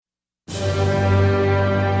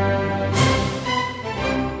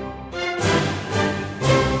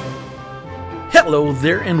Hello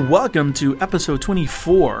there, and welcome to episode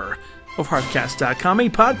 24 of Hearthcast.com, a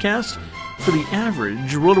podcast for the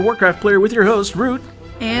average World of Warcraft player with your host, Root.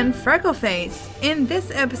 And Freckleface. In this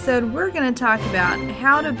episode, we're going to talk about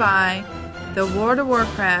how to buy the World of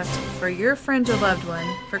Warcraft for your friend or loved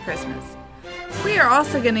one for Christmas. We are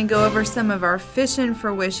also going to go over some of our Fishing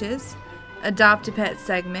for Wishes, Adopt a Pet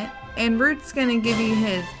segment, and Root's going to give you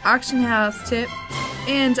his auction house tip,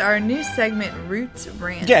 and our new segment, Root's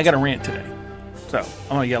Rant. Yeah, I got a rant today, so I'm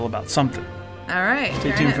going to yell about something. All right.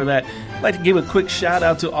 Stay tuned for that. I'd like to give a quick shout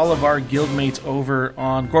out to all of our guildmates over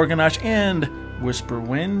on Gorgonash and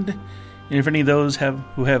Whisperwind. And if any of those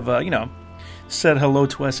who have said hello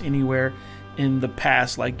to us anywhere in the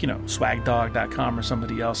past, like, swagdog.com or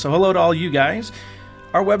somebody else. So hello to all you guys.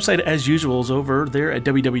 Our website, as usual, is over there at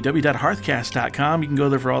www.hearthcast.com. You can go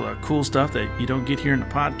there for all the cool stuff that you don't get here in the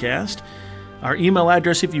podcast. Our email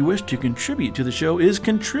address, if you wish to contribute to the show, is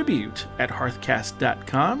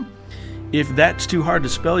contribute@hearthcast.com. If that's too hard to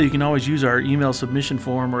spell, you can always use our email submission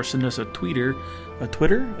form or send us a tweet. You can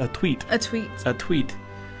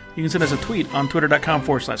send us a tweet on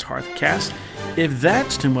twitter.com/Hearthcast. If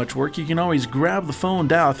that's too much work, you can always grab the phone,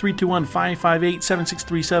 dial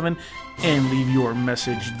 321-558-7637, and leave your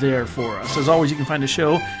message there for us. As always, you can find the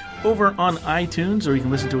show over on iTunes, or you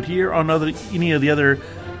can listen to it here on any of the other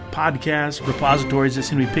podcast repositories that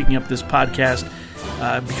seem to be picking up this podcast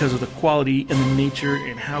because of the quality and the nature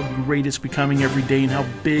and how great it's becoming every day and how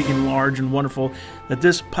big and large and wonderful that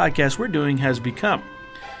this podcast we're doing has become.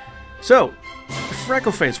 So,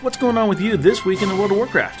 Freckleface, what's going on with you this week in the World of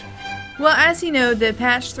Warcraft? Well, as you know, the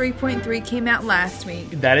patch 3.3 came out last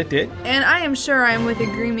week. That it did. And I am sure I'm with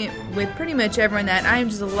agreement with pretty much everyone that I am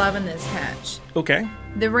just loving this patch. Okay.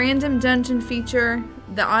 The random dungeon feature,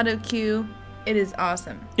 the auto queue, it is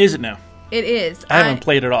awesome. Is it now? It is. I haven't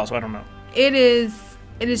played it all, so I don't know. It is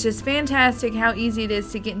just fantastic how easy it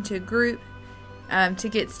is to get into a group, to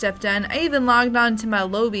get stuff done. I even logged on to my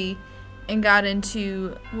lobby and got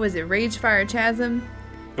into, Ragefire Chasm?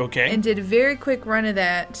 Okay. And did a very quick run of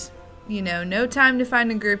that. No time to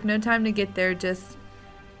find a group, no time to get there, just,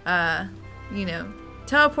 teleported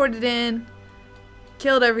in,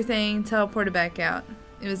 killed everything, teleported back out.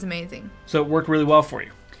 It was amazing. So it worked really well for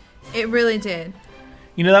you? It really did.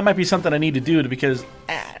 That might be something I need to do because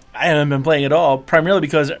I haven't been playing at all, primarily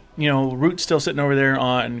because, Root's still sitting over there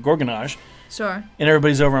on Gorgonash. Sure. And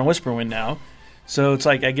everybody's over on Whisperwind now. So it's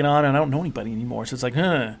like I get on and I don't know anybody anymore. So it's like,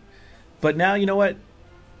 But now, you know what?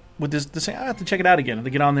 With this I have to check it out again. To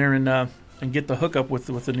get on there and get the hookup with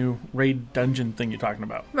the new raid dungeon thing you're talking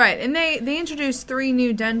about. Right, and they introduced 3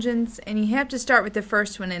 new dungeons, and you have to start with the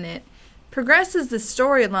first one in it. Progresses the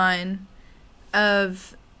storyline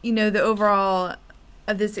of the overall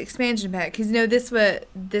of this expansion pack, because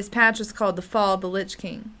this patch was called the Fall of the Lich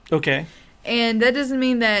King. Okay. And that doesn't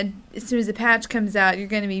mean that as soon as the patch comes out, you're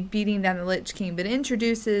going to be beating down the Lich King, but it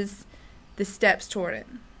introduces the steps toward it.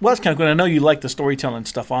 Well, that's kind of cool. I know you like the storytelling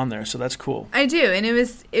stuff on there, so that's cool. I do, and it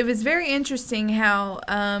was very interesting how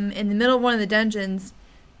in the middle of one of the dungeons,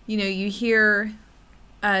 you hear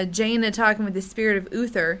Jaina talking with the spirit of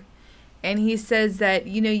Uther, and he says that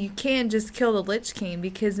you can't just kill the Lich King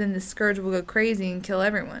because then the Scourge will go crazy and kill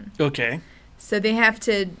everyone. Okay. So they have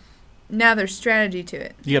to. Now there's strategy to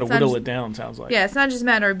it. You got to whittle it down, sounds like. Yeah, it's not just a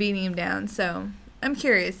matter of beating him down. So I'm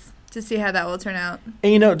curious to see how that will turn out.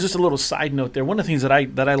 And just a little side note there. One of the things that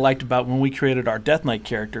I liked about when we created our Death Knight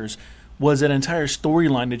characters was an entire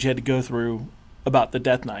storyline that you had to go through about the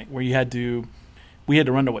Death Knight, where we had to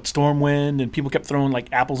run to Stormwind, and people kept throwing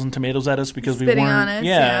like apples and tomatoes at us because Spitting we weren't on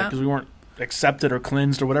us, because we weren't accepted or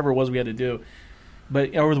cleansed or whatever it was we had to do.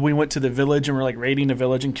 But or we went to the village and we're like raiding the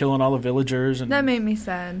village and killing all the villagers, and that made me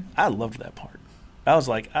sad. I loved that part. I was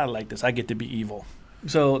like, I like this. I get to be evil.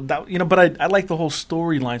 So that but I like the whole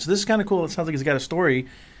storyline. So this is kind of cool. It sounds like it's got a story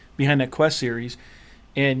behind that quest series.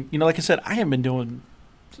 And like I said, I haven't been doing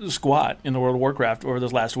squat in the World of Warcraft over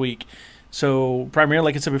this last week. So primarily,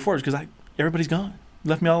 like I said before, it's because everybody's gone,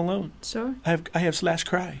 left me all alone. Sure. I have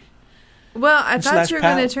 /Cry. Well, I thought you were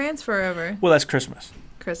 /Pal. going to transfer over. Well, that's Christmas.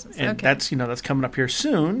 And okay. That's that's coming up here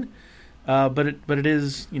soon. But it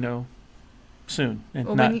is soon. And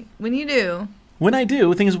well, when you do. When I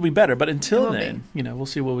do, things will be better. But until then, we'll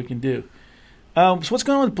see what we can do. So what's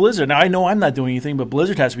going on with Blizzard? Now, I know I'm not doing anything, but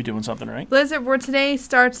Blizzard has to be doing something, right? Blizzard, today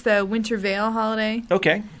starts the Winter Veil holiday.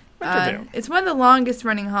 Okay. Winter Veil. It's one of the longest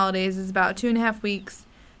running holidays. It's about 2.5 weeks.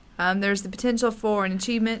 There's the potential for an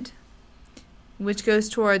achievement, which goes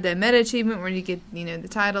toward the meta achievement where you get, the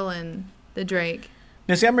title and the Drake.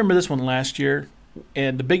 Now, see, I remember this one last year,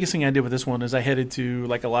 and the biggest thing I did with this one is I headed to,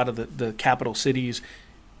 like, a lot of the capital cities,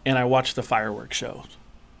 and I watched the fireworks shows.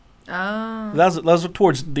 Oh. That was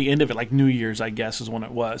towards the end of it, like New Year's, I guess, is when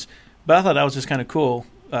it was. But I thought that was just kind of cool,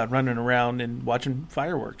 running around and watching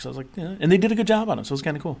fireworks. I was like, yeah. And they did a good job on it, so it was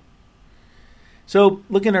kind of cool. So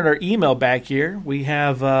looking at our email back here, we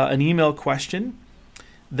have an email question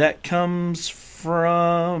that comes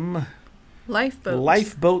from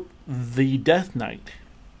Lifeboat the Death Knight.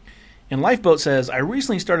 And Lifeboat says, I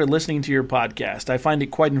recently started listening to your podcast. I find it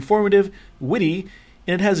quite informative, witty,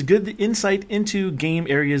 and it has good insight into game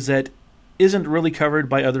areas that isn't really covered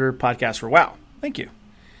by other podcasts for WoW. Thank you.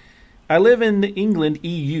 I live in England,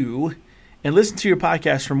 EU, and listen to your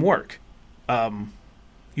podcast from work.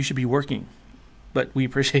 You should be working, but we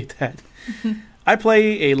appreciate that. I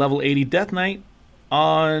play a level 80 Death Knight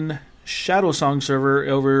on Shadowsong server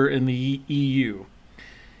over in the EU.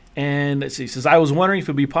 And let's see, it says, I was wondering if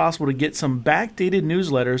it would be possible to get some backdated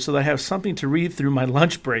newsletters so that I have something to read through my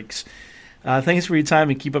lunch breaks. Thanks for your time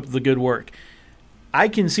and keep up the good work. I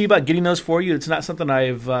can see about getting those for you. It's not something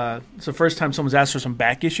it's the first time someone's asked for some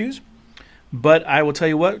back issues. But I will tell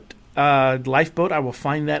you what, Lifeboat, I will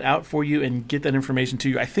find that out for you and get that information to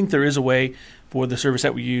you. I think there is a way for the service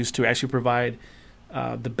that we use to actually provide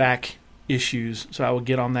the back issues. So I will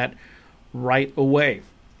get on that right away.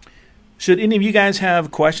 Should any of you guys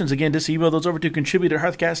have questions, again, just email those over to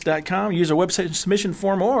contribute@hearthcast.com. Use our website submission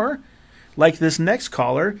form, or, like this next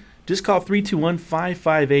caller, just call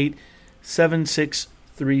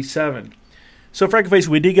 321-558-7637. So, Freckleface,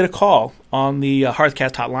 we did get a call on the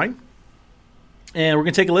Hearthcast hotline, and we're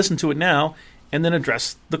going to take a listen to it now and then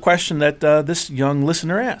address the question that this young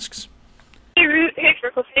listener asks. Hey, Root. Hey,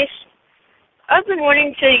 Freckleface. I've been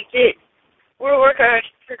wanting to get World of Warcraft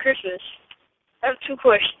for Christmas. I have two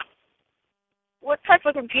questions. What type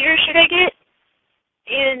of computer should I get?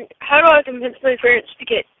 And how do I convince my parents to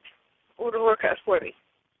get World of Warcraft for me?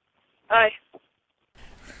 Bye.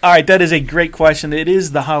 All right, that is a great question. It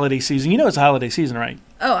is the holiday season. You know it's the holiday season, right?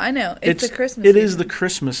 Oh, I know. It's the Christmas season. It is the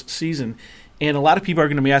Christmas season. And a lot of people are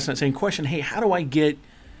going to be asking that same question. Hey, how do I get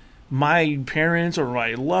my parents or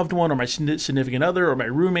my loved one or my significant other or my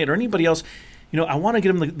roommate or anybody else, I want to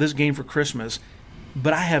get them this game for Christmas,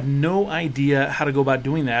 but I have no idea how to go about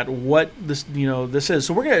doing that, what this is.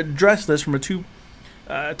 So we're going to address this from a two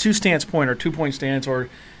stance point or 2-point stance or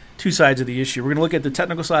two sides of the issue. We're going to look at the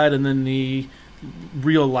technical side and then the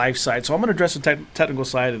real life side. So I'm going to address the technical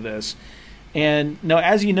side of this. And now,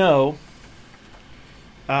 as you know,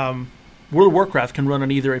 World of Warcraft can run on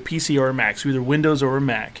either a PC or a Mac, so either Windows or a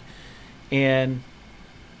Mac. And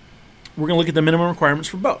we're going to look at the minimum requirements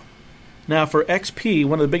for both. Now, for XP,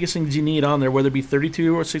 one of the biggest things you need on there, whether it be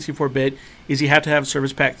 32 or 64-bit, is you have to have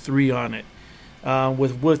Service Pack 3 on it.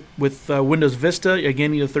 With Windows Vista,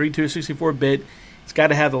 again, either 32 or 64-bit, it's got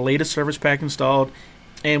to have the latest Service Pack installed.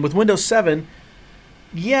 And with Windows 7,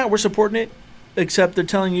 yeah, we're supporting it, except they're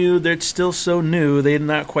telling you that it's still so new, they're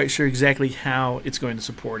not quite sure exactly how it's going to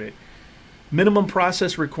support it. Minimum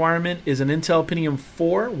process requirement is an Intel Pentium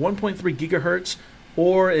 4, 1.3 gigahertz,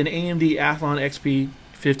 or an AMD Athlon XP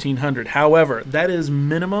 1500. However, that is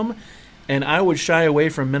minimum, and I would shy away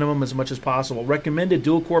from minimum as much as possible. Recommended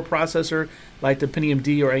dual-core processor like the Pentium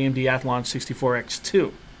D or AMD Athlon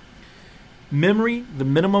 64X2. Memory, the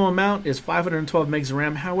minimum amount is 512 megs of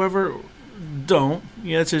RAM. However, don't.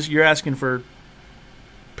 It's just you're asking for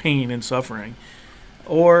pain and suffering.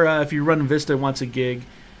 Or if you're running Vista, it wants a gig.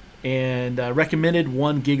 And recommended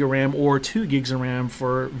 1 gig of RAM or 2 gigs of RAM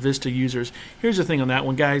for Vista users. Here's the thing on that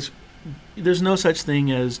one, guys. There's no such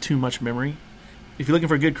thing as too much memory. If you're looking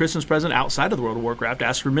for a good Christmas present outside of the World of Warcraft,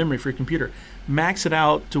 ask for memory for your computer. Max it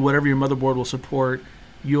out to whatever your motherboard will support.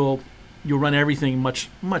 You'll run everything much,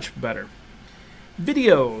 much better.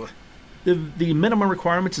 Video. The minimum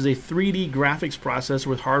requirements is a 3D graphics processor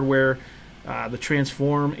with hardware, the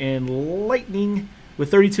Transform, and Lightning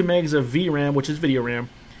with 32 megs of VRAM, which is video RAM,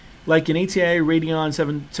 like an ATI Radeon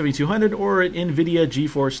 7200 or an NVIDIA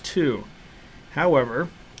GeForce 2. However,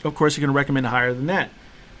 of course, you're going to recommend higher than that,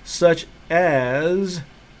 such as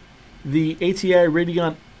the ATI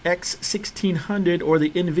Radeon X1600 or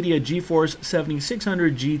the NVIDIA GeForce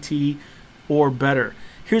 7600 GT or better.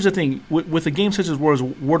 Here's the thing, with a game such as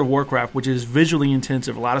World of Warcraft, which is visually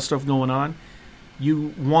intensive, a lot of stuff going on,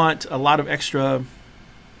 you want a lot of extra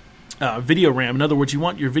video RAM. In other words, you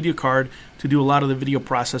want your video card to do a lot of the video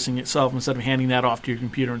processing itself instead of handing that off to your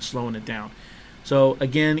computer and slowing it down. So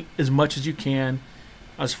again, as much as you can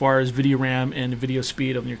as far as video RAM and video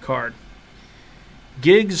speed on your card.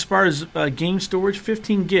 Gigs, as far as game storage,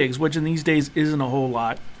 15 gigs, which in these days isn't a whole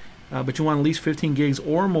lot, but you want at least 15 gigs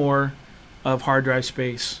or more of hard drive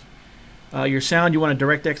space. Your sound, you want a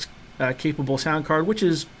DirectX capable sound card, which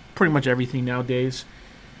is pretty much everything nowadays.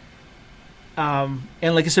 And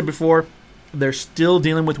like I said before, they're still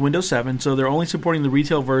dealing with Windows 7, so they're only supporting the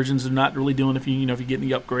retail versions. They're not really doing if you get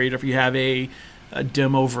the upgrade, or if you have a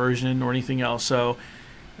demo version or anything else. So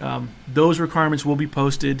those requirements will be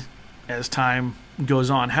posted as time goes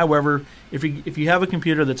on. However, if you have a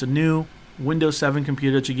computer that's a new Windows 7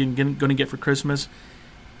 computer that you're going to get for Christmas,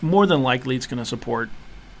 more than likely it's going to support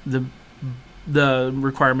the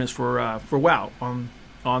requirements for WoW on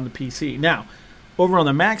the PC. Now, over on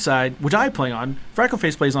the Mac side, which I play on,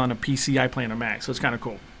 Freckleface plays on a PC, I play on a Mac, so it's kind of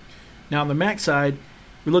cool. Now, on the Mac side,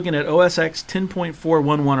 we're looking at OS X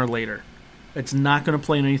 10.411 or later. It's not going to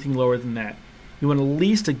play on anything lower than that. You want at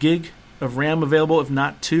least a gig of RAM available, if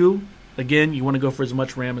not 2. Again, you want to go for as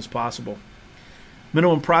much RAM as possible.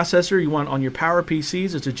 Minimum processor, you want on your Power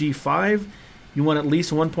PCs, it's a G5. You want at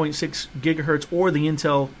least 1.6 gigahertz or the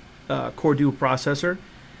Intel Core Duo processor.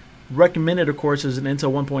 Recommended, of course, is an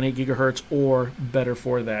Intel 1.8 gigahertz or better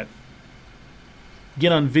for that.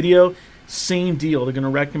 Again, on video, same deal. They're going to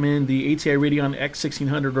recommend the ATI Radeon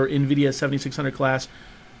X1600 or NVIDIA 7600 class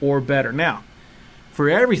or better. Now, for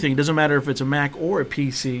everything, it doesn't matter if it's a Mac or a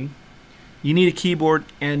PC, you need a keyboard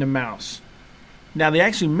and a mouse. Now, they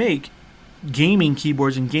actually make gaming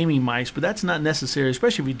keyboards and gaming mice, but that's not necessary,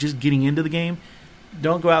 especially if you're just getting into the game.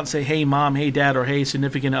 Don't go out and say, hey, mom, hey, dad, or hey,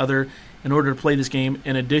 significant other, in order to play this game,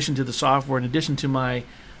 in addition to the software, in addition to my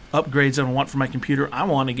upgrades that I want for my computer, I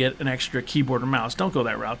want to get an extra keyboard or mouse. Don't go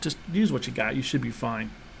that route. Just use what you got. You should be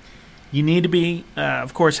fine. You need to be,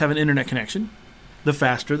 of course, have an internet connection. The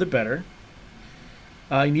faster, the better.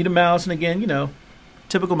 You need a mouse, and again,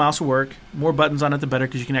 typical mouse will work. More buttons on it, the better,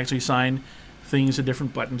 because you can actually assign things to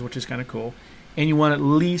different buttons, which is kind of cool. And you want at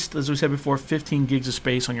least, as we said before, 15 gigs of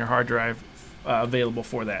space on your hard drive available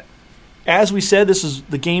for that. As we said,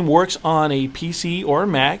 the game works on a PC or a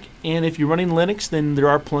Mac, and if you're running Linux, then there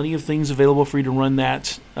are plenty of things available for you to run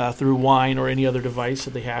that through Wine or any other device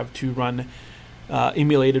that they have to run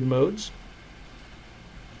emulated modes.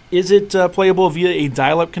 Is it playable via a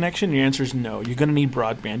dial-up connection? Your answer is no. You're going to need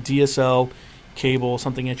broadband, DSL, cable,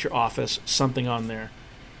 something at your office, something on there.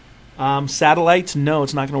 Satellites, no,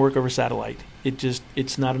 it's not going to work over satellite.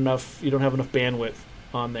 It's not enough. You don't have enough bandwidth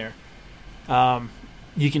on there.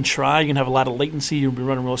 You can try. You can have a lot of latency. You'll be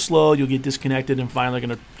running real slow. You'll get disconnected, and finally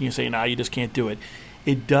going to say, "No, you just can't do it."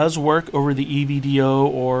 It does work over the EVDO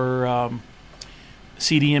or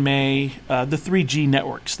CDMA, the 3G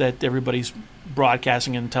networks that everybody's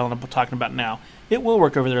broadcasting and talking about now. It will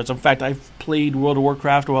work over there. So in fact, I've played World of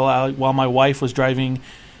Warcraft while my wife was driving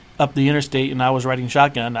up the interstate and I was riding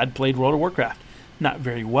shotgun. I'd played World of Warcraft. Not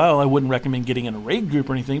very well. I wouldn't recommend getting in a raid group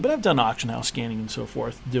or anything, but I've done auction house scanning and so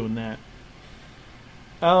forth doing that.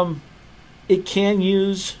 It can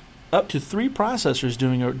use up to 3 processors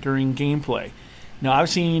during gameplay. Now, I've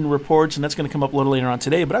seen reports, and that's going to come up a little later on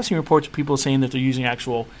today, but I've seen reports of people saying that they're using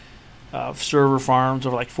actual server farms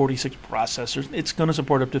of like 46 processors. It's going to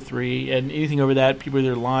support up to 3, and anything over that, people are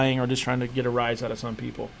either lying or just trying to get a rise out of some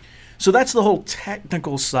people. So that's the whole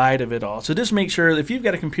technical side of it all. So just make sure if you've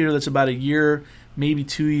got a computer that's about a year, maybe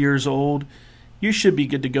 2 years old, you should be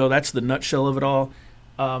good to go. That's the nutshell of it all.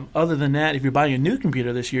 Other than that, if you're buying a new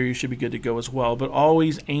computer this year, you should be good to go as well. But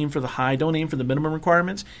always aim for the high. Don't aim for the minimum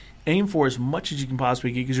requirements. Aim for as much as you can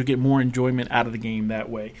possibly get because you'll get more enjoyment out of the game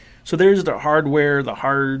that way. So there's the hardware, the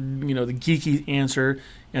geeky answer,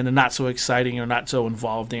 and the not so exciting or not so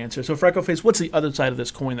involved answer. So Freckleface, what's the other side of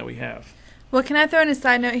this coin that we have? Well, can I throw in a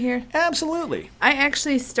side note here? Absolutely. I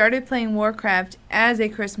actually started playing Warcraft as a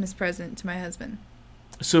Christmas present to my husband.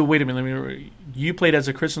 So wait a minute. You played as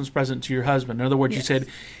a Christmas present to your husband. In other words, Yes. You said,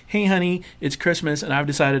 hey, honey, it's Christmas, and I've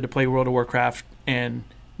decided to play World of Warcraft and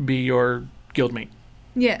be your guildmate.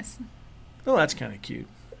 Yes. Oh, that's kind of cute.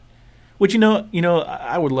 Which,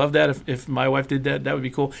 I would love that if my wife did that. That would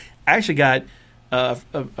be cool. I actually got a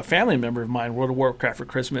family member of mine World of Warcraft for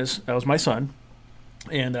Christmas. That was my son.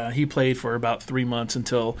 And he played for about 3 months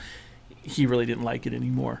until he really didn't like it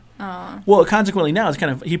anymore. Aww. Well, consequently, now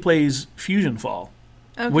it's he plays Fusion Fall.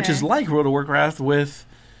 Okay. Which is like World of Warcraft with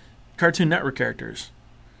Cartoon Network characters.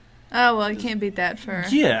 Oh, well, you can't beat that for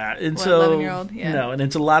yeah, and so 11-year-old. Yeah. No, and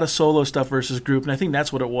it's a lot of solo stuff versus group, and I think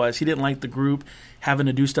that's what it was. He didn't like the group having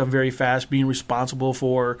to do stuff very fast, being responsible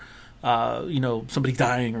for somebody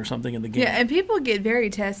dying or something in the game. Yeah, and people get very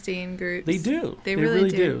testy in groups. They do. They really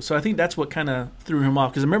do. So I think that's what kind of threw him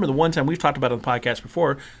off. Because I remember the one time we've talked about it on the podcast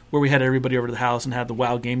before, where we had everybody over to the house and had the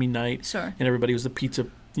WoW gaming night. Sure. And everybody was the pizza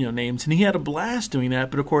names, and he had a blast doing that.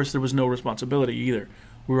 But of course, there was no responsibility either.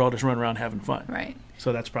 We were all just running around having fun. Right.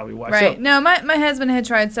 So that's probably why. Right. So, No, my husband had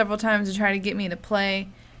tried several times to try to get me to play.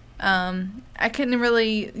 I couldn't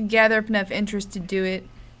really gather up enough interest to do it.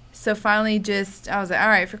 So finally, I was like, all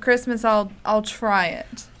right, for Christmas, I'll try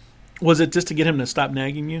it. Was it just to get him to stop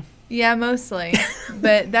nagging you? Yeah, mostly.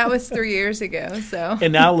 But that was 3 years ago, so.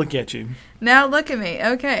 And now look at you. Now look at me.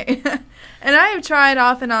 Okay. And I have tried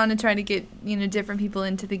off and on to try to get, different people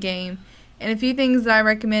into the game. And a few things that I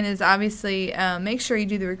recommend is obviously make sure you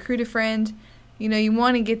do the recruit a friend. You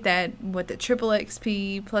want to get the triple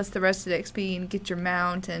XP plus the rest of the XP and get your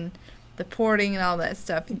mount and the porting and all that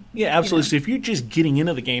stuff. Yeah, absolutely. So if you're just getting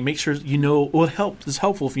into the game, make sure it's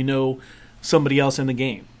helpful if you know somebody else in the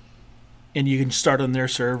game. And you can start on their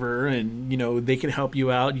server and, they can help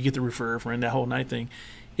you out. You get to refer a friend, that whole night thing.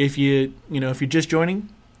 If if you're just joining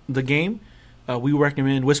the game, we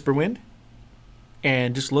recommend Whisperwind.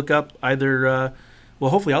 And just look up either,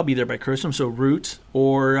 hopefully I'll be there by Christmas, so Root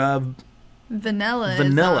or Vanilla.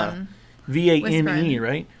 Vane,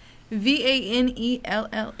 right?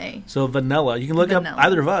 Vanella. So Vanilla. You can look up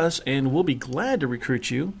either of us, and we'll be glad to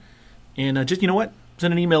recruit you. And just,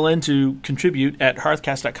 send an email in to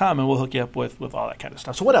contribute@hearthcast.com, and we'll hook you up with all that kind of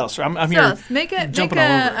stuff. So what else? I'm here jumping all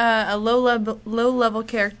over. A low level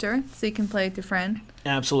character so you can play with your friend.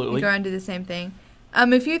 Absolutely. You go and do the same thing.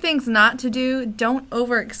 A few things not to do. Don't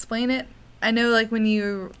over-explain it. I know, like, when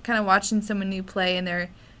you're kind of watching someone new play and they're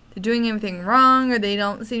doing everything wrong or they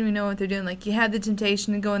don't seem to know what they're doing, like, you have the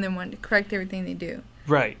temptation to go in there and want to correct everything they do.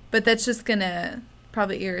 Right. But that's just going to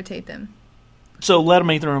probably irritate them. So let them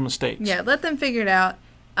make their own mistakes. Yeah, let them figure it out.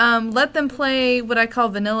 Let them play what I call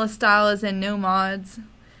vanilla style, as in no mods,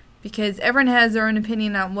 because everyone has their own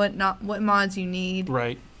opinion on what mods you need.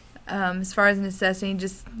 Right. As far as necessity,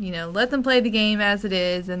 just, let them play the game as it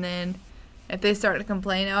is, and then if they start to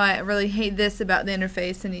complain, I really hate this about the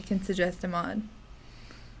interface, then you can suggest a mod.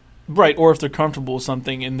 Right, or if they're comfortable with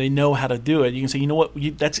something and they know how to do it, you can say, what,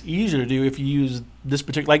 that's easier to do if you use this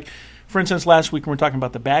particular, like, for instance, last week when we were talking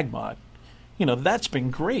about the bag mod, that's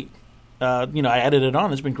been great. I added it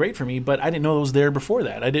on, it's been great for me, but I didn't know it was there before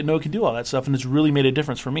that. I didn't know it could do all that stuff, and it's really made a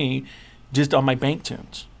difference for me just on my bank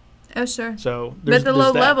tunes. Oh, sure. So but the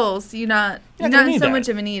low levels, you're not in so much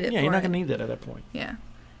of a need. Yeah, you're not going to need that at that point. Yeah.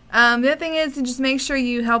 The other thing is to just make sure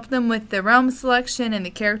you help them with the realm selection and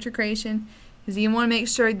the character creation, because you want to make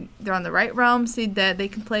sure they're on the right realm so that they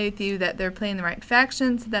can play with you, that they're playing the right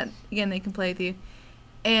factions so that, again, they can play with you,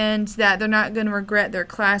 and that they're not going to regret their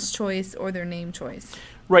class choice or their name choice.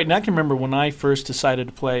 Right, and I can remember when I first decided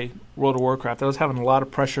to play World of Warcraft, I was having a lot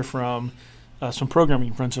of pressure from some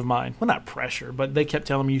programming friends of mine. Well, not pressure, but they kept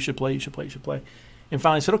telling me, you should play. And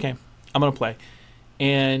finally I said, okay, I'm going to play.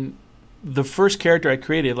 And the first character I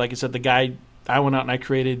created, like I said, I went out and I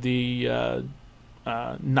created the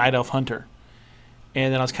Night Elf Hunter.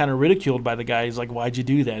 And then I was kind of ridiculed by the guy. He's like, why'd you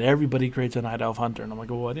do that? Everybody creates a Night Elf Hunter. And I'm like,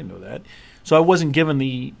 well, I didn't know that. So I wasn't given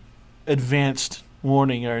the advanced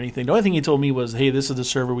warning or anything. The only thing he told me was, hey, this is the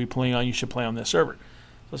server we play on. You should play on this server.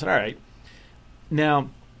 So I said, all right. Now,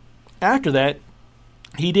 after that,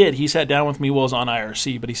 he did. He sat down with me. Well, it was on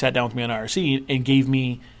IRC, but he sat down with me on IRC and gave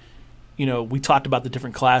me, we talked about the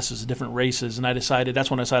different classes, the different races, and that's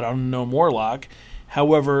when I decided on Gnome Warlock.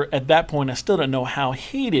 However, at that point, I still don't know how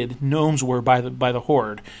hated gnomes were by the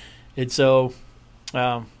Horde. And so,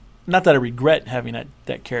 not that I regret having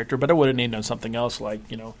that character, but I would have named him something else like,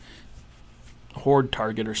 Horde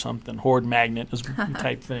Target or something, Horde Magnet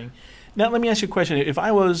type thing. Now, let me ask you a question. If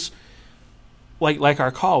I was, like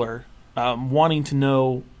our caller, wanting to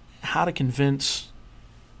know how to convince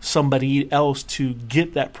somebody else to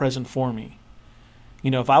get that present for me,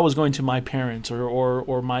 if I was going to my parents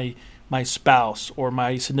or my spouse or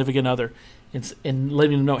my significant other and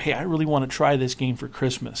letting them know, hey, I really want to try this game for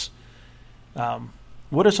Christmas.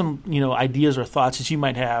 What are some ideas or thoughts that you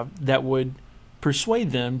might have that would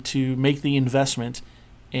persuade them to make the investment?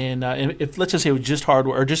 And if let's just say it was just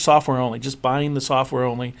hardware or just software only, just buying the software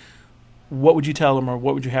only, what would you tell them or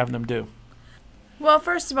what would you have them do? Well,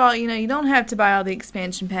 first of all, you don't have to buy all the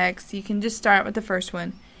expansion packs. You can just start with the first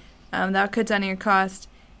one. That'll cut down your cost.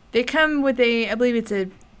 They come with I believe it's a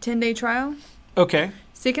 10-day trial. Okay.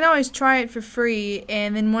 So you can always try it for free,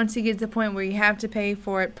 and then once you get to the point where you have to pay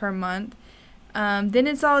for it per month, then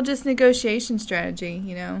it's all just negotiation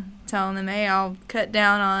strategy, telling them, hey, I'll cut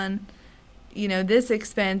down on, this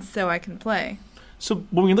expense so I can play. So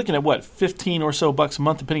when you're looking at what, 15 or so bucks a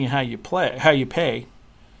month, depending on how you pay,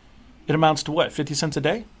 it amounts to what, 50 cents a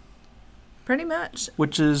day? Pretty much.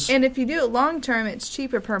 Which is, and if you do it long term, it's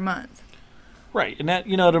cheaper per month. Right, and that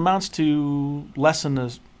it amounts to less than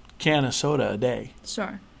a can of soda a day.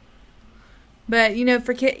 Sure. But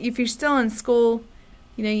if you're still in school,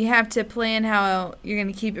 you have to plan how you're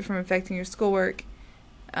going to keep it from affecting your schoolwork.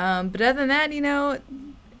 But other than that,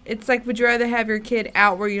 it's like, would you rather have your kid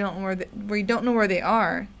out where you don't know where they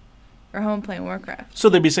are, or home playing Warcraft. So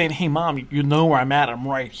they'd be saying, "Hey, Mom, you know where I'm at? I'm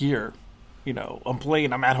right here. You know, I'm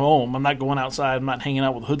playing. I'm at home. I'm not going outside. I'm not hanging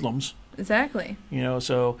out with hoodlums." Exactly. You know,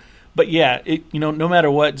 so, but yeah, no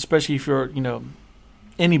matter what, especially if you're,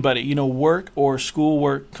 anybody, work or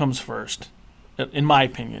schoolwork comes first, in my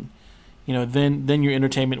opinion. Then your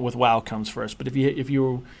entertainment with WoW comes first. But if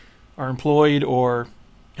you are employed or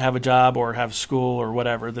have a job or have school or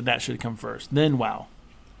whatever, then that should come first. Then WoW.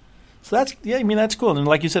 So that's cool. And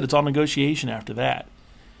like you said, it's all negotiation after that.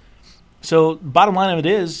 So bottom line of it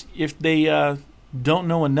is, if they don't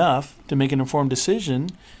know enough to make an informed decision,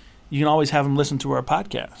 you can always have them listen to our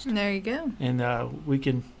podcast. There you go. And we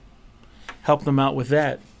can help them out with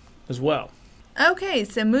that as well. Okay,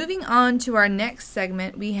 so moving on to our next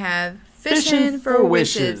segment, we have Fishing for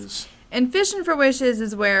Wishes. And Fishing for Wishes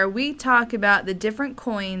is where we talk about the different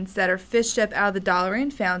coins that are fished up out of the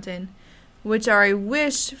Dalaran Fountain, which are a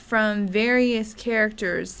wish from various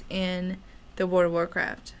characters in the World of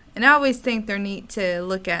Warcraft. And I always think they're neat to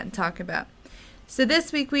look at and talk about. So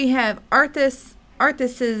this week we have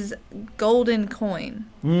Arthas's golden coin.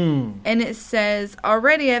 And it says,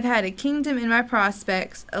 "Already I've had a kingdom in my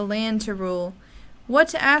prospects, a land to rule. What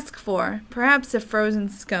to ask for? Perhaps a frozen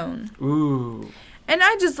scone." Ooh. And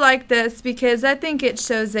I just like this because I think it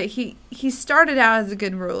shows that he started out as a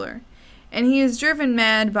good ruler. And he is driven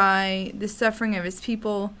mad by the suffering of his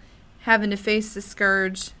people, having to face the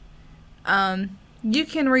scourge. You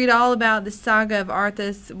can read all about the saga of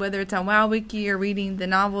Arthas, whether it's on WoWWiki or reading the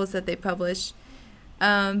novels that they publish.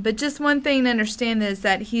 But just one thing to understand is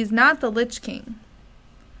that he's not the Lich King.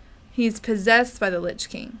 He's possessed by the Lich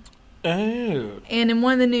King. Oh. And in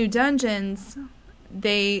one of the new dungeons,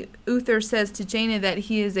 Uther says to Jaina that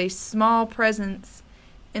he is a small presence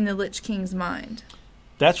in the Lich King's mind.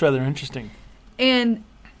 That's rather interesting. And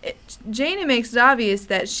Jaina makes it obvious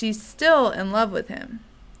that she's still in love with him.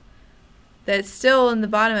 That still in the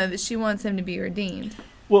bottom of it, she wants him to be redeemed.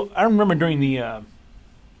 Well, I remember during the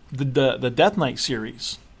Death Knight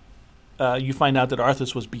series, you find out that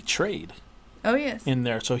Arthas was betrayed. Oh, yes. In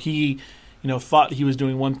there. So he, thought he was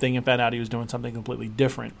doing one thing and found out he was doing something completely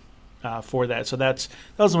different for that. So that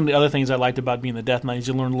was one of the other things I liked about being the Death Knight, is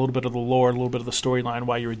you learn a little bit of the lore, a little bit of the storyline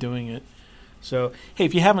while you were doing it. So, hey,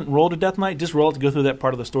 if you haven't rolled a Death Knight, just roll it to go through that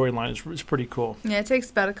part of the storyline. It's pretty cool. Yeah, it takes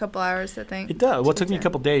about a couple hours, I think. It does. Well, it took me a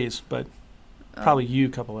couple days, but probably you a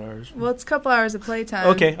couple hours. Well, it's a couple hours of playtime.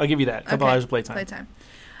 Okay, I'll give you that. A couple hours of playtime.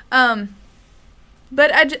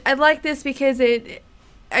 But I like this because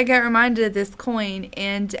I got reminded of this coin,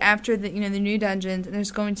 and after the new dungeons, and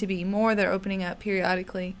there's going to be more that are opening up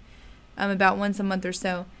periodically, about once a month or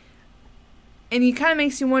so. And it kind of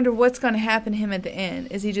makes you wonder what's going to happen to him at the end.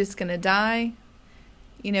 Is he just going to die?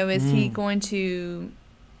 Is he going to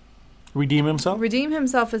redeem himself? Redeem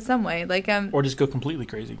himself in some way, or just go completely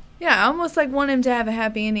crazy. Yeah, I almost want him to have a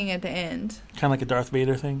happy ending at the end. Kind of like a Darth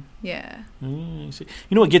Vader thing. Yeah. See.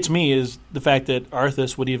 What gets me is the fact that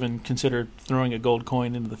Arthas would even consider throwing a gold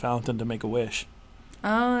coin into the fountain to make a wish.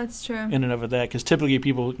 Oh, that's true. In and of that, because typically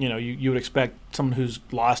people, you would expect someone who's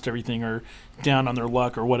lost everything or down on their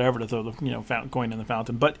luck or whatever to throw the fountain coin in the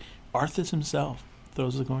fountain. But Arthas himself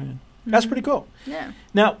throws the coin in. Mm-hmm. That's pretty cool. Yeah.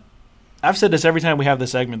 Now, I've said this every time we have this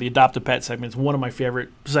segment. The Adopt a Pet segment is one of my favorite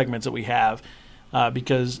segments that we have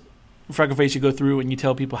because Freckleface, you go through and you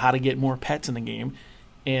tell people how to get more pets in the game,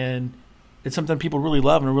 and it's something people really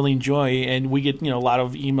love and really enjoy. And we get a lot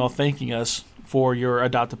of email thanking us for your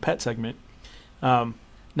Adopt a Pet segment. Now,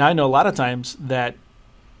 I know a lot of times that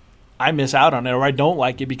I miss out on it or I don't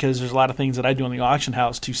like it because there's a lot of things that I do in the auction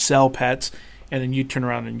house to sell pets, and then you turn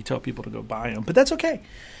around and you tell people to go buy them. But that's okay.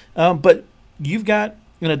 But you've got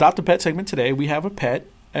an Adopt a Pet segment today. We have a pet,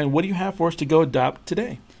 and what do you have for us to go adopt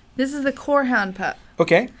today? This is the Corehound pup.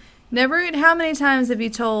 Okay. Now, Root, how many times have you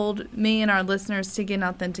told me and our listeners to get an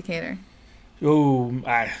authenticator? Oh,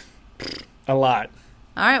 a lot.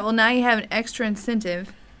 All right, well, now you have an extra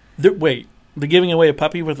incentive. Wait. They're giving away a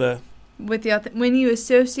puppy with when you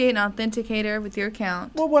associate an authenticator with your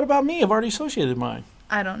account. Well, what about me? I've already associated mine.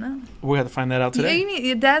 I don't know. We'll have to find that out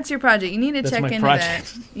today. That's your project. You need to check into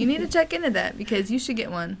project. that. You need to check into that because you should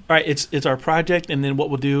get one. All right, it's our project, and then what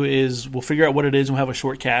we'll do is we'll figure out what it is, and we'll have a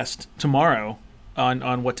short cast tomorrow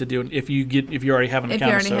on what to do. If you already have an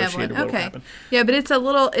account associated, what will happen. Yeah, but it's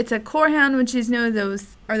a Corehound, which is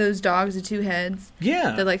those dogs with two heads.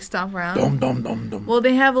 Yeah. That stomp around. Dum dum dum dum. Well,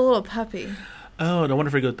 they have a little puppy. Oh, I wonder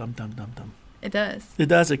if it goes dum dum dum dum. It does. It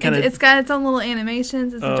does. It kind of. It's got its own little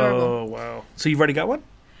animations. It's adorable. Oh wow! So you've already got one?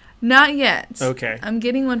 Not yet. Okay. I'm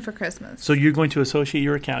getting one for Christmas. So you're going to associate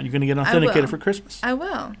your account. You're going to get an authenticator for Christmas. I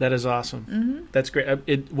will. That is awesome. Mm-hmm. That's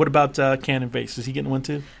great. What about Cannon Face? Is he getting one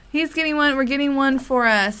too? He's getting one. We're getting one for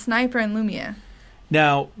Sniper and Lumia.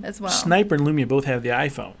 Now, as well. Sniper and Lumia both have the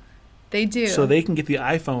iPhone. They do. So they can get the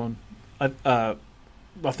iPhone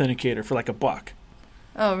authenticator for like $1.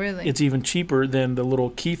 Oh, really? It's even cheaper than the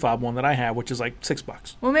little key fob one that I have, which is like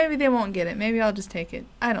 $6. Well, maybe they won't get it. Maybe I'll just take it.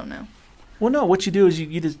 I don't know. Well, no. What you do is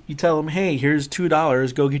you tell them, hey, here's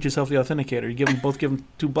 $2. Go get yourself the authenticator. You give them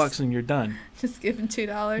 $2 and you're done. Just give them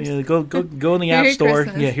 $2. Yeah, go in the App Store.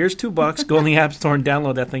 Christmas. Yeah, here's $2. Go in the App Store and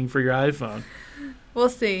download that thing for your iPhone. We'll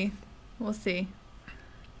see.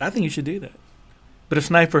 I think you should do that. But if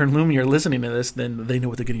Sniper and Lumia are listening to this, then they know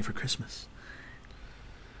what they're getting for Christmas.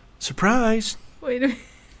 Surprise! Wait a minute.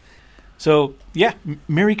 So, yeah,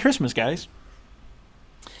 Merry Christmas, guys.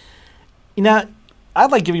 Now, I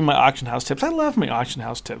like giving my auction house tips. I love my auction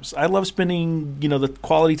house tips. I love spending, the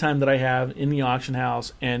quality time that I have in the auction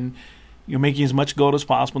house and making as much gold as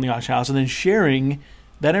possible in the auction house and then sharing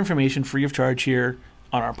that information free of charge here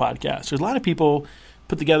on our podcast. There's a lot of people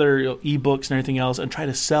put together ebooks and everything else and try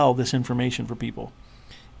to sell this information for people.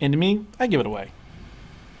 And to me, I give it away.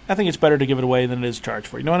 I think it's better to give it away than it is charged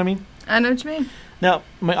for. You know what I mean? I know what you mean. Now,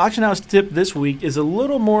 my auction house tip this week is a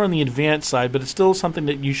little more on the advanced side, but it's still something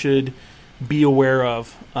that you should be aware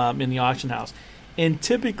of in the auction house. And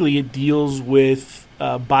typically it deals with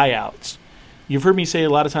buyouts. You've heard me say a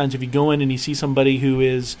lot of times if you go in and you see somebody who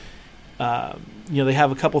is, they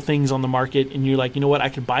have a couple things on the market and you're like, you know what, I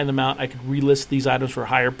could buy them out. I could relist these items for a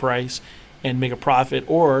higher price and make a profit.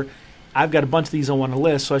 Or I've got a bunch of these I want to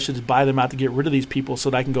list, so I should just buy them out to get rid of these people so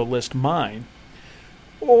that I can go list mine.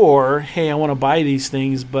 Or, hey, I want to buy these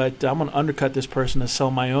things, but I'm going to undercut this person to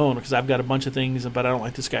sell my own because I've got a bunch of things, but I don't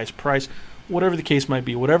like this guy's price. Whatever the case might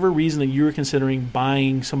be, whatever reason that you're considering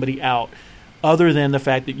buying somebody out other than the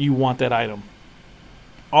fact that you want that item,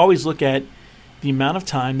 always look at the amount of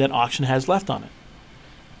time that auction has left on it.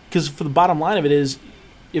 Because for the bottom line of it is,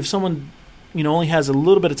 if someone only has a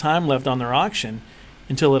little bit of time left on their auction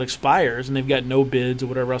until it expires and they've got no bids or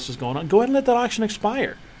whatever else is going on, go ahead and let that auction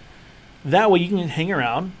expire. That way you can hang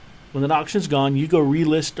around. When the auction's gone, you go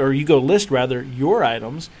list your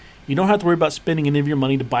items. You don't have to worry about spending any of your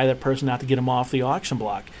money to buy that person out to get them off the auction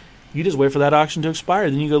block. You just wait for that auction to expire.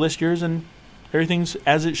 Then you go list yours and everything's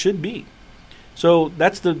as it should be. So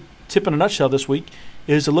that's the tip in a nutshell this week,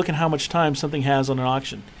 is to look at how much time something has on an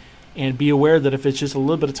auction. And be aware that if it's just a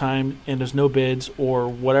little bit of time and there's no bids or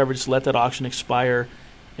whatever, just let that auction expire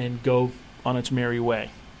and go on its merry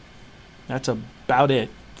way. That's about it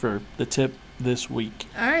for the tip this week.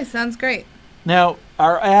 All right, sounds great. Now,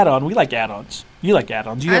 our add-on, we like add-ons. You like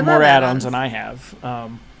add-ons. You have more add-ons than I have.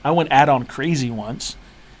 I went add-on crazy once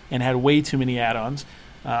and had way too many add-ons.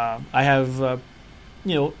 I have,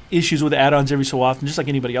 issues with add-ons every so often, just like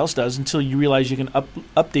anybody else does, until you realize you can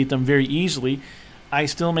update them very easily. I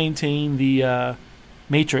still maintain the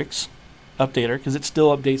Matrix updater because it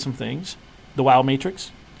still updates some things, the WoW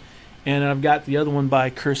Matrix. And I've got the other one by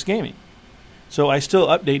Curse Gaming. So I still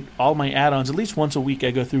update all my add-ons at least once a week.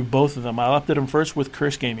 I go through both of them. I'll update them first with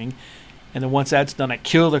Curse Gaming, and then once that's done, I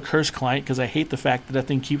kill the Curse client because I hate the fact that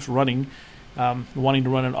thing keeps running, wanting to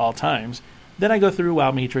run at all times. Then I go through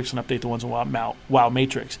WoW Matrix and update the ones in WoW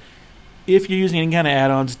Matrix. If you're using any kind of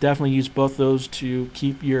add-ons, definitely use both those to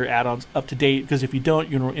keep your add-ons up to date, because if you don't,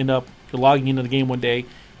 you're going to end up logging into the game one day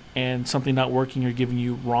and something not working or giving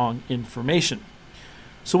you wrong information.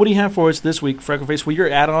 So what do you have for us this week, Freckleface, for your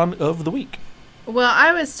add-on of the week? Well,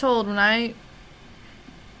 I was told when I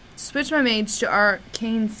switched my mage to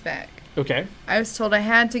Arcane spec, okay, I was told I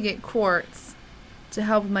had to get Quartz to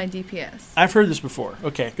help with my DPS. I've heard this before.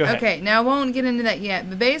 Okay, go ahead. Okay, now I won't get into that yet,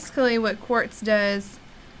 but basically what Quartz does,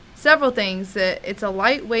 several things. It's a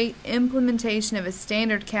lightweight implementation of a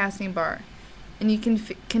standard casting bar, and you can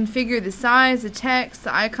configure the size, the text,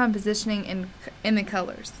 the icon positioning, and the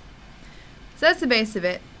colors. So that's the base of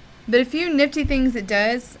it. But a few nifty things it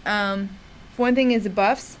does. One thing is the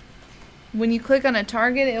buffs. When you click on a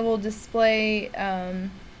target, it will display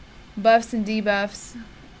buffs and debuffs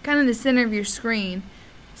kind of in the center of your screen.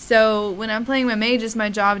 So when I'm playing my mage, it's my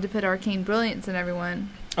job to put Arcane Brilliance in everyone.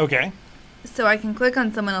 Okay. So I can click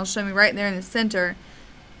on someone, it'll show me right there in the center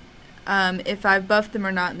if I've buffed them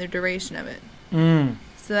or not and the duration of it.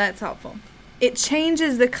 So that's helpful. It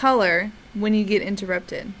changes the color when you get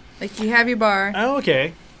interrupted. Like you have your bar. Oh,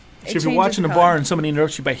 okay. So if you're watching the bar and somebody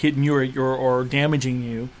interrupts you by hitting you or damaging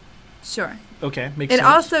you. Sure. Okay, makes sense. It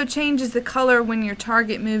sense. also changes the color when your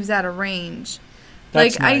target moves out of range.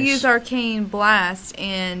 That's like, I nice. use Arcane Blast,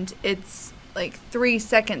 and it's like 3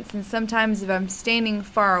 seconds, and sometimes if I'm standing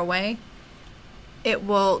far away,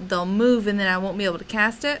 they'll move and then I won't be able to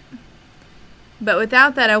cast it. But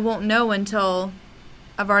without that, I won't know until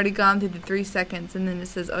I've already gone through the 3 seconds, and then it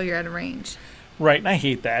says, oh, you're out of range. Right, and I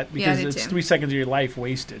hate that because I do it's too. 3 seconds of your life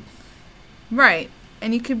wasted. Right,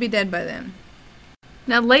 and you could be dead by then.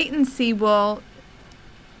 Now, latency will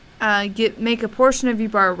make a portion of your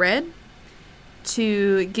bar red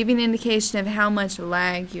to give you an indication of how much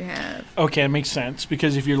lag you have. Okay, it makes sense,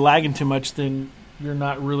 because if you're lagging too much, then you're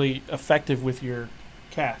not really effective with your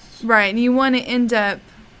casts. Right, and you want to end up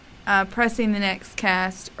pressing the next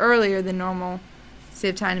cast earlier than normal so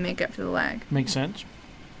you have time to make up for the lag. Makes sense.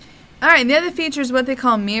 All right, and the other feature is what they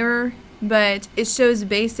call mirror, but it shows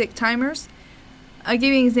basic timers. I'll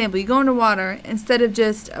give you an example. You go into water, instead of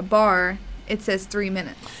just a bar, it says 3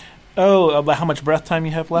 minutes. Oh, about how much breath time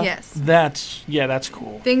you have left? Yes. That's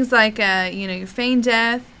cool. Things like, your feign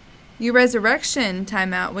death, your resurrection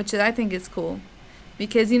timeout, which I think is cool.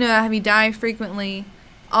 Because, how you die frequently,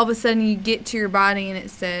 all of a sudden you get to your body and it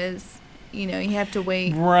says, you have to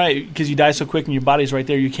wait. Right, because you die so quick and your body's right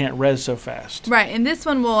there, you can't res so fast. Right, and this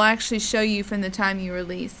one will actually show you from the time you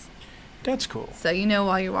release. That's cool. So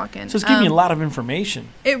while you're walking. So it's giving you a lot of information.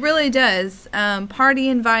 It really does. Party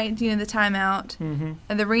invite, the timeout,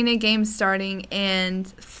 the arena game starting, and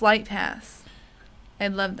flight pass. I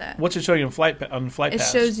love that. What's it show you on flight pass? It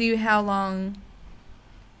shows you how long.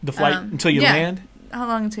 The flight until you land? How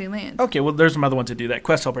long until you land. Okay, well, there's some other ones that do that.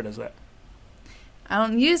 Quest Helper does that. I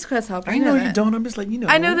don't use Quest Helper. I know you don't. I'm just letting you know.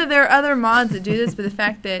 I know that there are other mods that do this, but the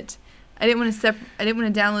fact that I didn't want to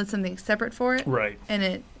download something separate for it. Right. And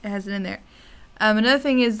it has it in there. Another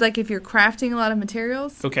thing is, like, if you're crafting a lot of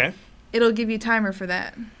materials, okay, it'll give you a timer for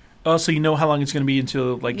that. Oh, so you know how long it's going to be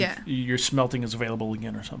until, like, yeah. if your smelting is available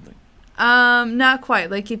again or something? Not quite.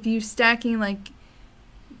 Like, if you're stacking, like,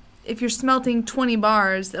 if you're smelting 20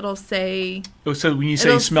 bars, it'll say... Oh, so when you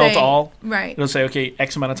say smelt all, right, it'll say, okay,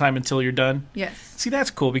 X amount of time until you're done? Yes. See,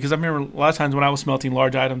 that's cool, because I remember a lot of times when I was smelting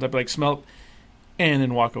large items, I'd be like, smelt, and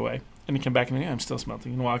then walk away. And then come back and I'm still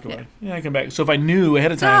smelting and walk away. Yeah, I come back. So if I knew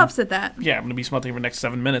ahead of time... It helps at that. Yeah, I'm going to be smelting for the next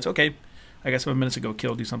 7 minutes. Okay, I got 7 minutes to go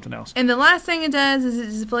kill, do something else. And the last thing it does is it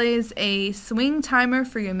displays a swing timer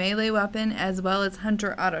for your melee weapon as well as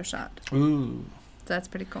hunter auto shot. Ooh. So that's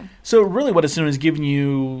pretty cool. So really what it's doing is giving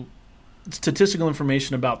you statistical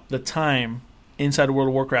information about the time inside of World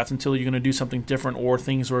of Warcraft until you're going to do something different or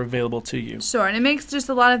things are available to you. Sure, and it makes just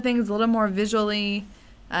a lot of things a little more visually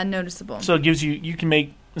noticeable. So it gives you can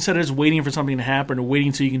make, instead of just waiting for something to happen or waiting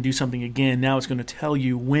until you can do something again, now it's going to tell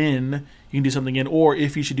you when you can do something again or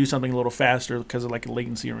if you should do something a little faster because of like a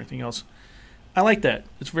latency or anything else. I like that.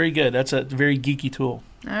 It's very good. That's a very geeky tool.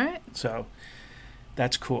 All right. So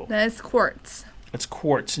that's cool. That is Quartz. That's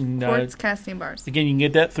Quartz. And, Quartz casting bars. Again, you can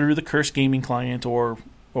get that through the Curse Gaming Client or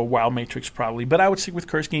WoW Matrix probably, but I would stick with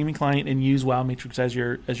Curse Gaming Client and use WoW Matrix as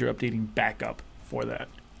your updating backup for that.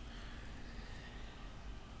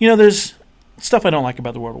 There's stuff I don't like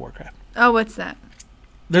about the World of Warcraft. Oh, what's that?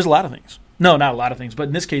 There's a lot of things. No, not a lot of things, but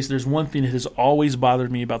in this case, there's one thing that has always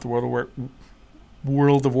bothered me about the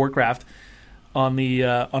World of Warcraft on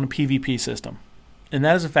a PvP system, and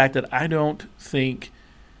that is the fact that I don't think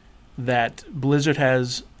that Blizzard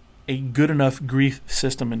has a good enough grief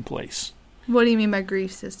system in place. What do you mean by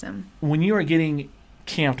grief system? When you are getting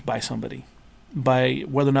camped by somebody, by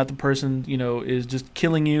whether or not the person, is just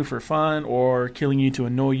killing you for fun or killing you to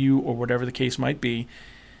annoy you or whatever the case might be,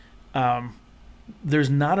 there's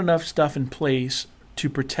not enough stuff in place to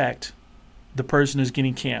protect the person who's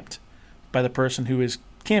getting camped by the person who is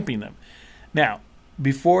camping them. Now,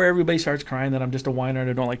 before everybody starts crying that I'm just a whiner and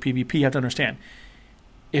I don't like PvP, you have to understand,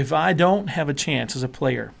 if I don't have a chance as a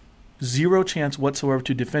player, zero chance whatsoever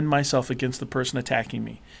to defend myself against the person attacking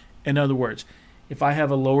me. In other words, if I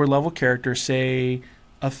have a lower level character, say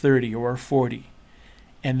a 30 or a 40,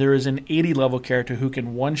 and there is an 80 level character who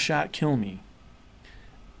can one-shot kill me,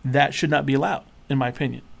 that should not be allowed, in my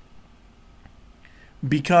opinion.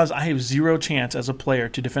 Because I have zero chance as a player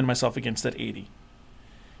to defend myself against that 80.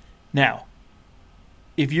 Now,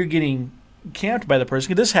 if you're getting camped by the person,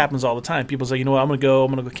 because this happens all the time. People say, I'm going to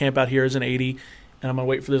go camp out here as an 80, and I'm going to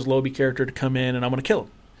wait for this lobby character to come in, and I'm going to kill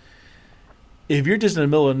him. If you're just in the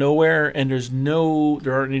middle of nowhere and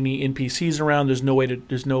there aren't any NPCs around, there's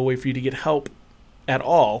no way for you to get help at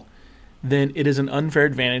all, then it is an unfair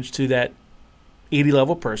advantage to that 80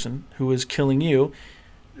 level person who is killing you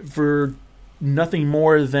for nothing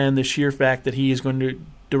more than the sheer fact that he is going to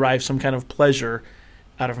derive some kind of pleasure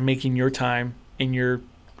out of making your time and your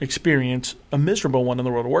experience a miserable one in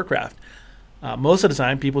the World of Warcraft. Most of the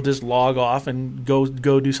time, people just log off and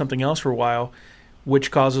go do something else for a while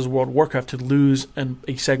which causes World of Warcraft to lose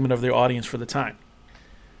a segment of their audience for the time.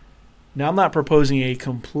 Now, I'm not proposing a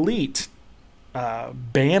complete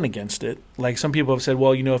ban against it. Like some people have said,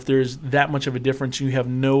 well, if there's that much of a difference, you have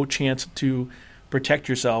no chance to protect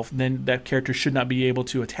yourself, then that character should not be able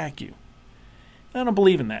to attack you. I don't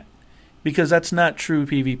believe in that, because that's not true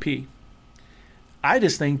PvP. I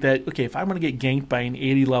just think that, okay, if I'm going to get ganked by an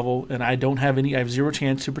 80 level and I have zero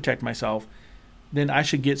chance to protect myself, then I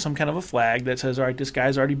should get some kind of a flag that says, all right, this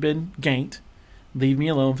guy's already been ganked. Leave me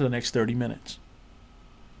alone for the next 30 minutes.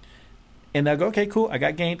 And I'll go, okay, cool, I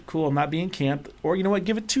got ganked, cool, I'm not being camped. Or you know what,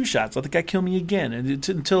 give it 2 shots, let the guy kill me again. And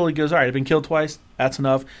until he goes, all right, I've been killed twice, that's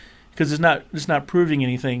enough. Because it's not proving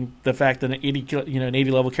anything, the fact that an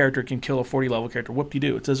 80 level character can kill a 40 level character.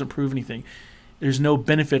 Whoop-de-doo, it doesn't prove anything. There's no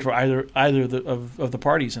benefit for either of the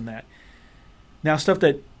parties in that. Now, stuff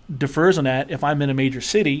that differs on that, if I'm in a major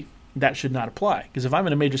city, that should not apply. Because if I'm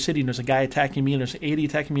in a major city and there's a guy attacking me and there's an 80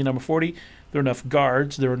 attacking me at number 40, there are enough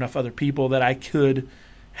guards, there are enough other people that I could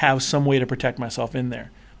have some way to protect myself in there.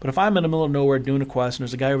 But if I'm in the middle of nowhere doing a quest and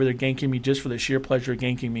there's a guy over there ganking me just for the sheer pleasure of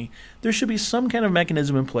ganking me, there should be some kind of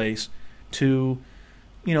mechanism in place to,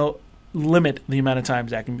 limit the amount of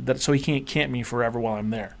times so he can't camp me forever while I'm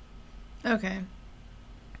there. Okay.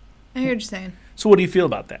 I hear what you're saying. So what do you feel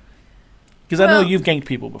about that? Because I know you've ganked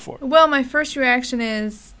people before. Well, my first reaction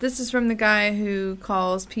is, this is from the guy who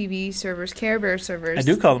calls PvE servers Care Bear servers. I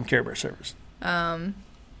do call them Care Bear servers. And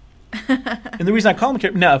the reason I call them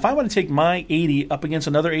Care Bear... Now, if I want to take my 80 up against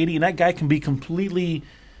another 80, and that guy can be completely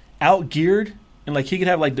out-geared, and he could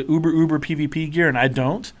have the uber PvP gear, and I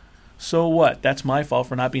don't, so what? That's my fault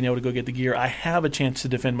for not being able to go get the gear. I have a chance to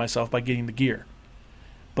defend myself by getting the gear.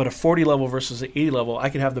 But a 40 level versus an 80 level, I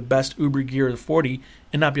could have the best uber gear of the 40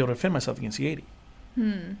 and not be able to defend myself against the 80.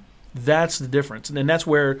 That's the difference. And then that's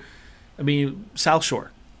where, South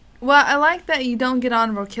Shore. Well, I like that you don't get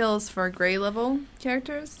honorable kills for gray level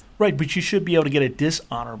characters. Right, but you should be able to get a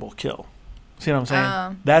dishonorable kill. See what I'm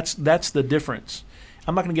saying? That's the difference.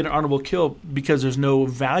 I'm not going to get an honorable kill because there's no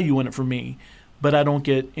value in it for me, but I don't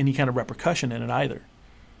get any kind of repercussion in it either.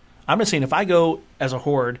 I'm just saying, if I go as a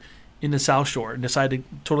horde in the South Shore and decide to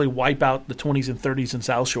totally wipe out the 20s and 30s in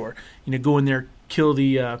South Shore, go in there, kill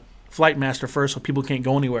the flight master first so people can't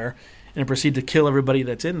go anywhere, and proceed to kill everybody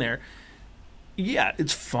that's in there, yeah,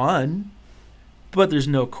 it's fun, but there's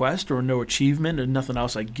no quest or no achievement or nothing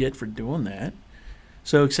else I get for doing that.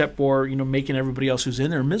 So except for, making everybody else who's in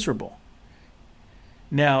there miserable.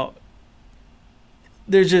 Now,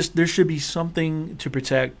 there should be something to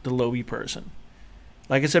protect the low-E person.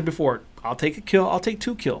 Like I said before, I'll take a kill, I'll take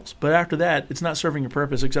 2 kills, but after that, it's not serving a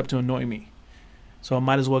purpose except to annoy me. So I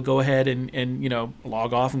might as well go ahead and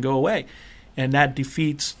log off and go away. And that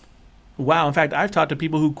defeats WoW. In fact, I've talked to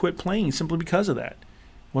people who quit playing simply because of that.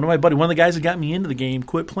 One of the guys that got me into the game,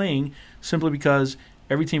 quit playing simply because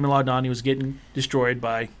every team he logged on, he was getting destroyed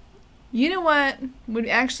by... You know what would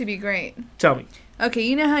actually be great? Tell me. Okay,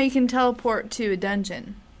 you know how you can teleport to a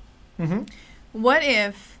dungeon? Mm-hmm. What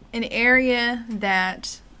if an area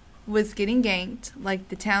that was getting ganked, like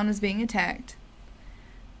the town was being attacked,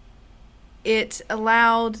 it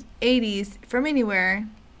allowed 80s from anywhere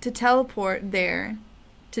to teleport there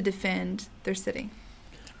to defend their city?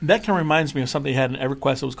 That kind of reminds me of something they had in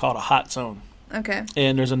EverQuest that was called a hot zone. Okay.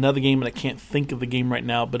 And there's another game, and I can't think of the game right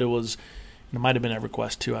now, but it might have been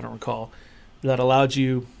EverQuest 2, I don't recall, that allowed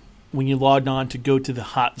you, when you logged on, to go to the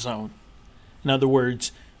hot zone. In other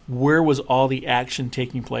words, where was all the action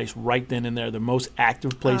taking place right then and there, the most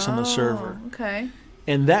active place on the server. Okay.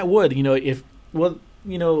 And that would,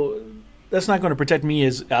 that's not going to protect me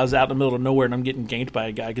as I was out in the middle of nowhere and I'm getting ganked by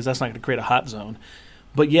a guy, because that's not going to create a hot zone.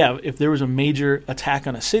 But yeah, if there was a major attack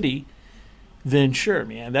on a city, then sure,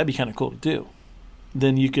 man, that'd be kind of cool to do.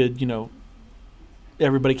 Then you could,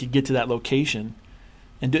 everybody could get to that location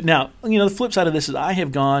and do it. Now, the flip side of this is I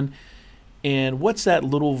have gone, and what's that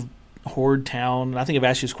little horde town? I think I've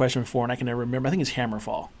asked you this question before and I can never remember. I think it's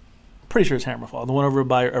Hammerfall. Pretty sure it's Hammerfall, the one over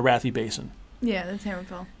by Arathi Basin. Yeah, that's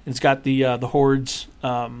Hammerfall. It's got the horde's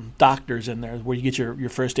doctors in there where you get your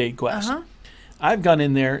first aid quest. Uh-huh. I've gone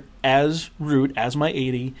in there as Root, as my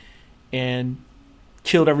 80, and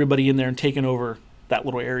killed everybody in there and taken over that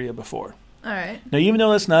little area before. All right. Now, even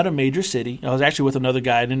though that's not a major city, I was actually with another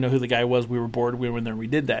guy. I didn't know who the guy was. We were bored. We were in there and we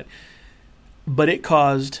did that. But it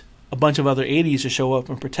caused a bunch of other 80s to show up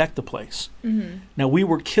and protect the place. Mm-hmm. Now, we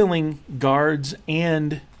were killing guards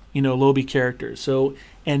and, lobby characters. So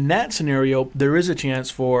in that scenario, there is a chance,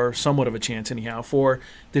 for somewhat of a chance anyhow, for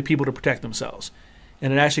the people to protect themselves.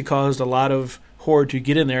 And it actually caused a lot of horde to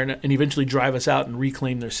get in there and eventually drive us out and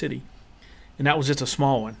reclaim their city. And that was just a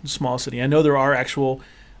small city. I know there are actual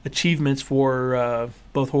achievements for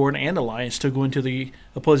both Horde and Alliance to go into the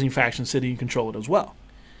opposing faction city and control it as well.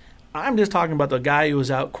 I'm just talking about the guy who was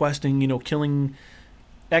out questing, killing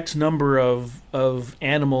X number of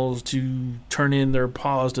animals to turn in their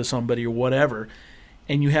paws to somebody or whatever,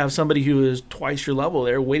 and you have somebody who is twice your level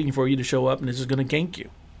there waiting for you to show up and is just going to gank you.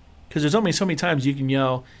 Because there's only so many times you can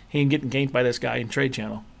yell, hey, I'm getting ganked by this guy in Trade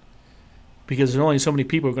Channel. Because there's only so many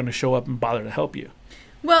people who are going to show up and bother to help you.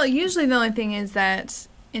 Well, usually the only thing is that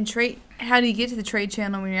in trade, how do you get to the Trade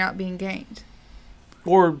Channel when you're out being ganked?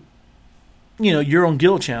 Or, your own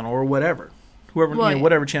guild channel or whatever.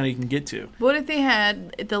 Whatever channel you can get to. What if they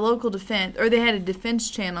had the local defense, or they had a defense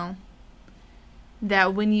channel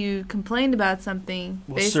that when you complained about something,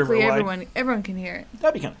 basically everyone can hear it?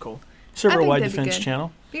 That'd be kind of cool. Server-wide defense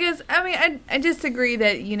channel. Because, I just agree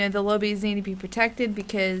that, the lobies need to be protected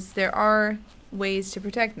because there are ways to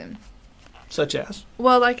protect them. Such as?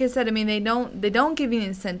 Well, like I said, they don't give you an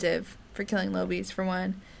incentive for killing lobies, for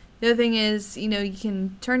one. The other thing is, you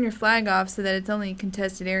can turn your flag off so that it's only in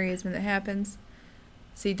contested areas when that happens.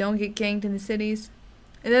 So you don't get ganked in the cities.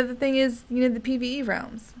 And the other thing is, the PvE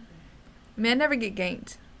realms. I never get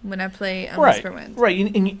ganked when I play on Whisperwind.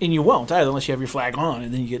 Right, and you won't either unless you have your flag on,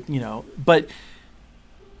 and then you get, but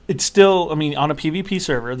it's still, on a PvP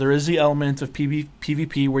server, there is the element of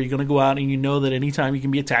PvP where you're going to go out and you know that anytime you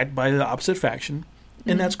can be attacked by the opposite faction,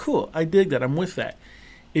 and that's cool. I dig that. I'm with that.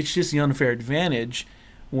 It's just the unfair advantage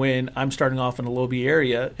when I'm starting off in a lobby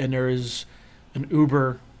area and there is an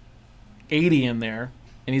Uber 80 in there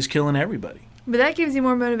and he's killing everybody. But that gives you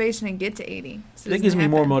more motivation to get to 80. So that gives me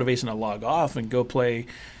more motivation to log off and go play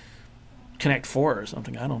Connect 4 or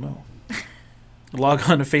something. I don't know. Log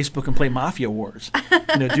on to Facebook and play Mafia Wars.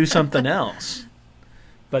 Do something else.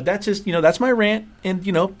 But that's just, that's my rant. And,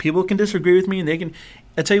 people can disagree with me and they can.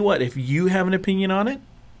 I tell you what, if you have an opinion on it,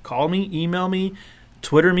 call me, email me,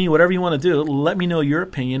 Twitter me, whatever you want to do. Let me know your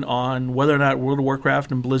opinion on whether or not World of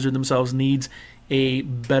Warcraft and Blizzard themselves needs a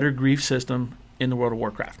better grief system in the World of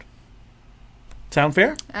Warcraft. Sound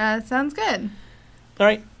fair? Sounds good. All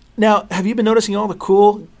right. Now, have you been noticing all the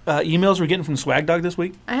cool emails we're getting from Swag Dog this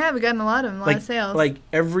week? I have. We've gotten a lot of them, a lot of sales. Like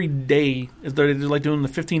every day, they're like doing the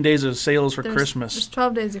 15 days of sales for Christmas. There's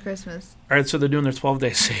 12 days of Christmas. All right, so they're doing their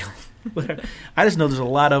 12-day sale. I just know there's a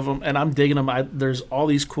lot of them, and I'm digging them. There's all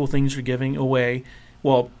these cool things you're giving away.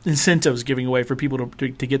 Well, incentives giving away for people to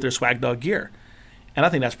get their Swag Dog gear. And I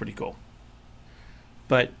think that's pretty cool.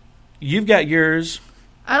 But you've got yours.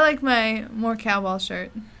 I like my More Cowbell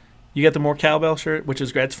shirt. You got the More Cowbell shirt, which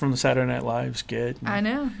is great. It's from the Saturday Night Live skit. I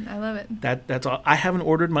know. I love it. That's all. I haven't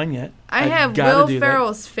ordered mine yet. I have Will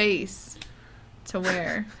Ferrell's face to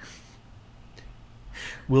wear.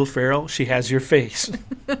 Will Ferrell, she has your face.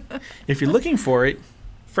 If you're looking for it,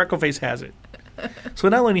 Freckleface has it. So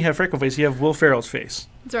not only do you have Freckleface, you have Will Ferrell's face.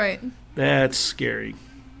 That's right. That's scary.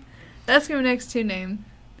 That's my next two name.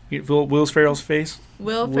 Will Ferrell's face?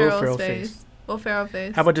 Will Ferrell's face. Will Ferrell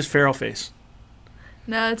face. How about just Ferrell face?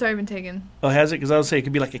 No, it's already been taken. Oh, has it? Because I would say it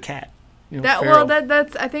could be like a cat.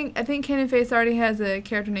 That's I think Cannon Face already has a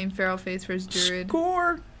character named Feral Face for his druid.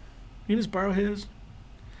 Score. You just borrow his.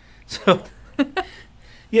 So,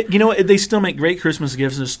 yeah, they still make great Christmas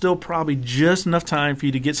gifts. There's still probably just enough time for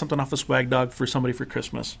you to get something off of Swag Dog for somebody for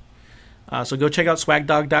Christmas. So go check out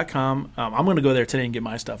swagdog.com. I'm going to go there today and get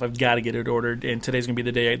my stuff. I've got to get it ordered, and today's going to be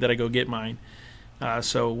the day that I go get mine.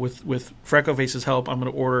 So with Freckleface's help, I'm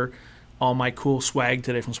going to order all my cool swag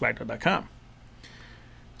today from swagdog.com.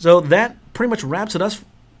 So that pretty much wraps it up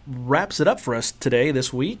for us today,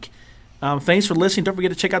 this week. Thanks for listening. Don't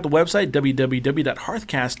forget to check out the website,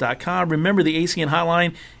 www.hearthcast.com. Remember, the ACN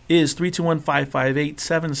hotline is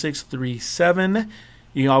 321-558-7637.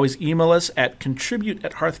 You can always email us at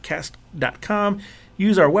contribute@hearthcast.com.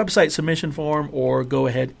 Use our website submission form or go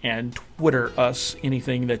ahead and Twitter us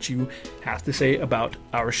anything that you have to say about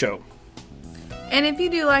our show. And if you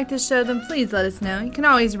do like this show, then please let us know. You can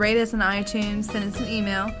always rate us on iTunes, send us an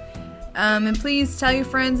email. And please tell your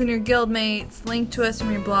friends and your guild mates, link to us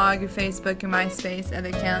from your blog, your Facebook, your MySpace, other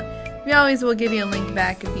account. We always will give you a link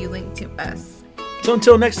back if you link to us. So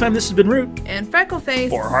until next time, this has been Root and Freckleface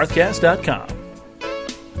for Hearthcast.com.